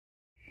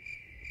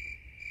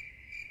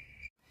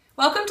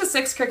Welcome to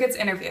 6crickets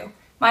interview.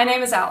 My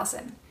name is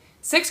Allison.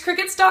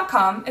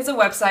 6crickets.com is a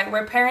website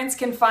where parents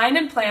can find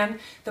and plan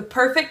the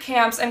perfect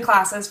camps and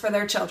classes for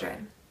their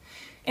children.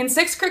 In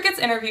 6crickets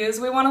interviews,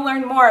 we want to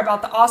learn more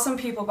about the awesome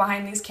people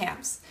behind these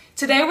camps.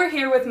 Today we're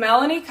here with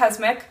Melanie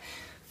Kusmik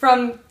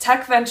from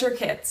TechVenture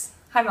Kids.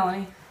 Hi,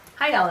 Melanie.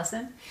 Hi,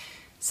 Allison.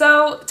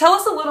 So tell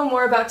us a little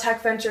more about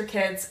TechVenture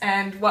Kids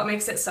and what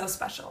makes it so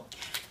special.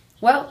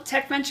 Well,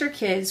 TechVenture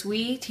Kids,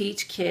 we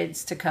teach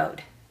kids to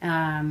code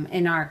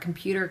in our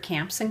computer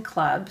camps and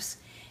clubs.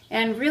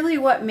 And really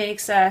what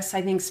makes us,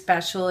 I think,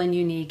 special and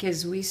unique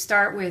is we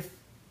start with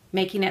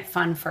making it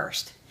fun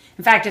first.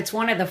 In fact, it's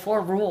one of the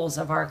 4 rules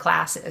of our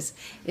classes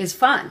is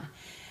fun.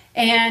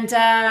 And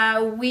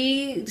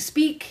we've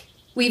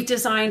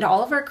designed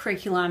all of our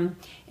curriculum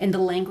in the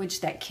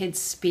language that kids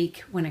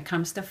speak when it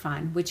comes to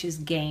fun, which is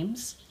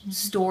games,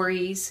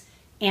 stories,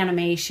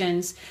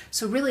 animations.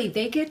 So really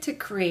they get to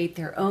create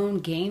their own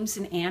games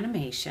and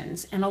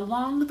animations, and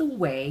along the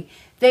way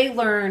they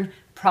learn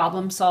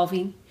problem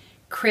solving,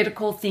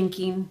 critical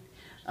thinking,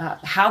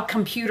 how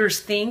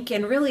computers think,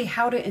 and really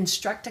how to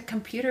instruct a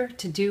computer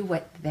to do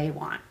what they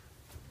want.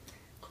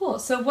 Cool.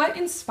 So what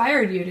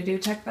inspired you to do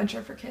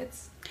TechVenture for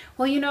Kids?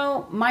 Well, you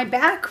know, my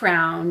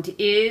background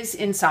is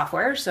in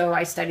software, so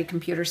I studied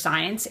computer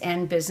science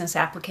and business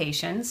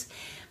applications.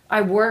 I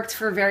worked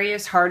for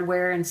various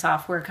hardware and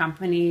software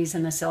companies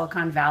in the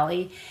Silicon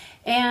Valley.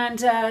 And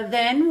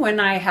then when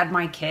I had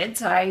my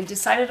kids, I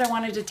decided I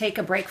wanted to take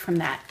a break from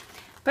that.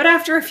 But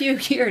after a few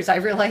years, I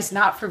realized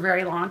not for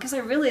very long, because I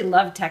really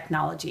loved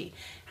technology.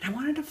 And I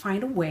wanted to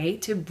find a way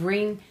to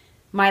bring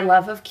my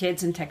love of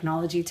kids and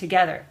technology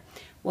together.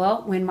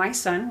 Well, when my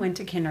son went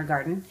to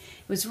kindergarten,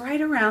 it was right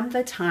around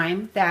the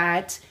time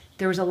that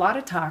there was a lot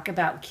of talk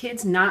about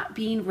kids not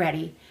being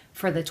ready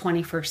for the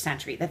 21st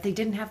century, that they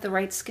didn't have the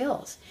right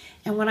skills.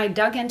 And when I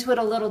dug into it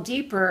a little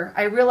deeper,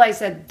 I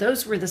realized that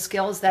those were the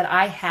skills that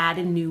I had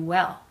and knew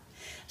well.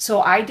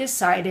 So I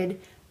decided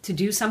to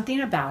do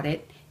something about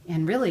it,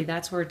 and really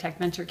that's where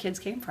TechVenture Kids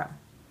came from.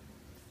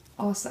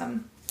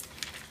 Awesome.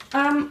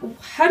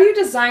 How do you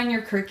design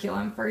your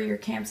curriculum for your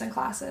camps and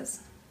classes?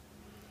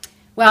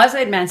 Well, as I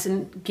had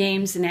mentioned,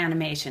 games and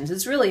animations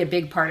is really a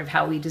big part of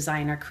how we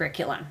design our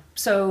curriculum.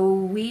 So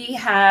we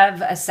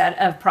have a set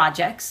of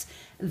projects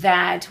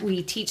that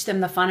we teach them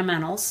the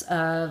fundamentals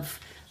of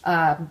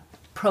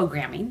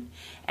programming,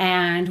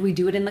 and we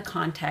do it in the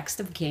context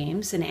of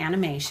games and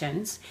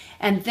animations.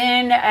 And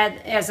then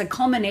as a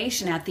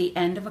culmination at the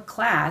end of a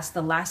class,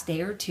 the last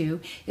day or two,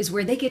 is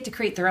where they get to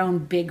create their own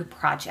big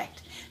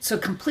project. So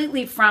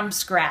completely from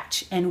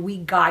scratch, and we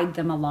guide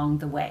them along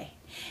the way.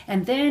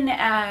 And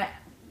then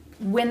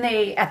when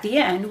they, at the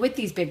end, with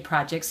these big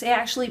projects, they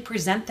actually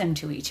present them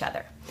to each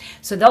other.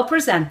 So they'll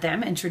present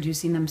them,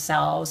 introducing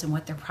themselves and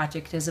what their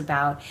project is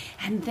about.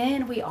 And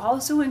then we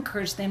also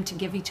encourage them to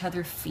give each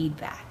other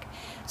feedback.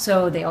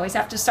 So they always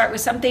have to start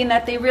with something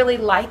that they really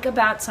like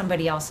about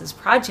somebody else's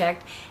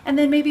project, and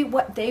then maybe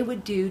what they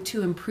would do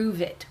to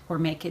improve it or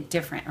make it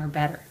different or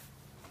better.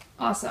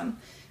 Awesome.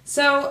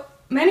 So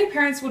many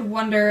parents would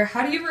wonder,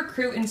 how do you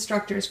recruit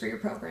instructors for your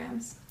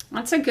programs?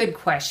 That's a good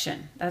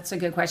question. That's a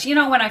good question. You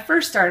know, when I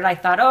first started, I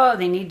thought, oh,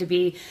 they need to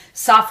be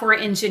software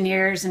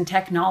engineers and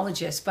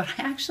technologists. But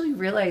I actually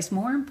realized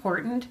more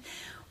important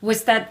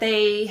was that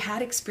they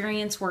had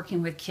experience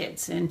working with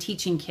kids and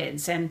teaching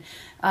kids and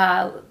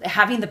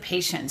having the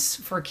patience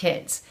for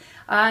kids.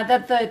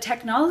 That the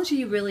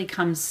technology really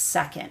comes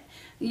second.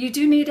 You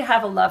do need to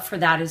have a love for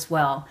that as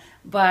well.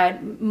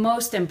 But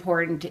most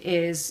important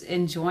is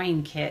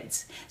enjoying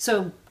kids.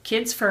 So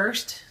kids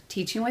first,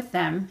 teaching with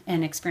them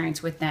and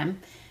experience with them.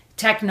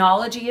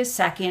 Technology is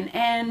second,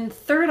 and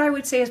third, I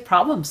would say, is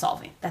problem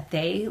solving, that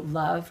they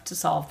love to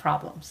solve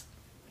problems.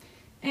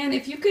 And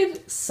if you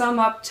could sum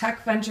up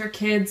TechVenture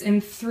Kids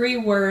in 3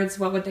 words,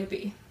 what would they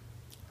be?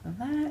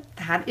 Well,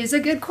 that is a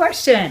good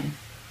question.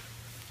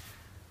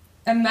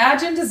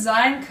 Imagine,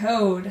 design,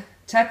 code.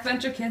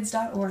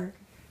 TechVentureKids.org.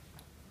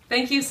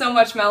 Thank you so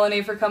much,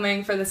 Melanie, for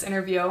coming for this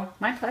interview.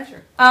 My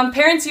pleasure.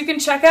 Parents, you can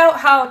check out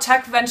how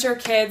TechVenture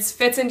Kids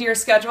fits into your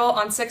schedule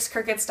on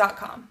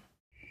 6crickets.com.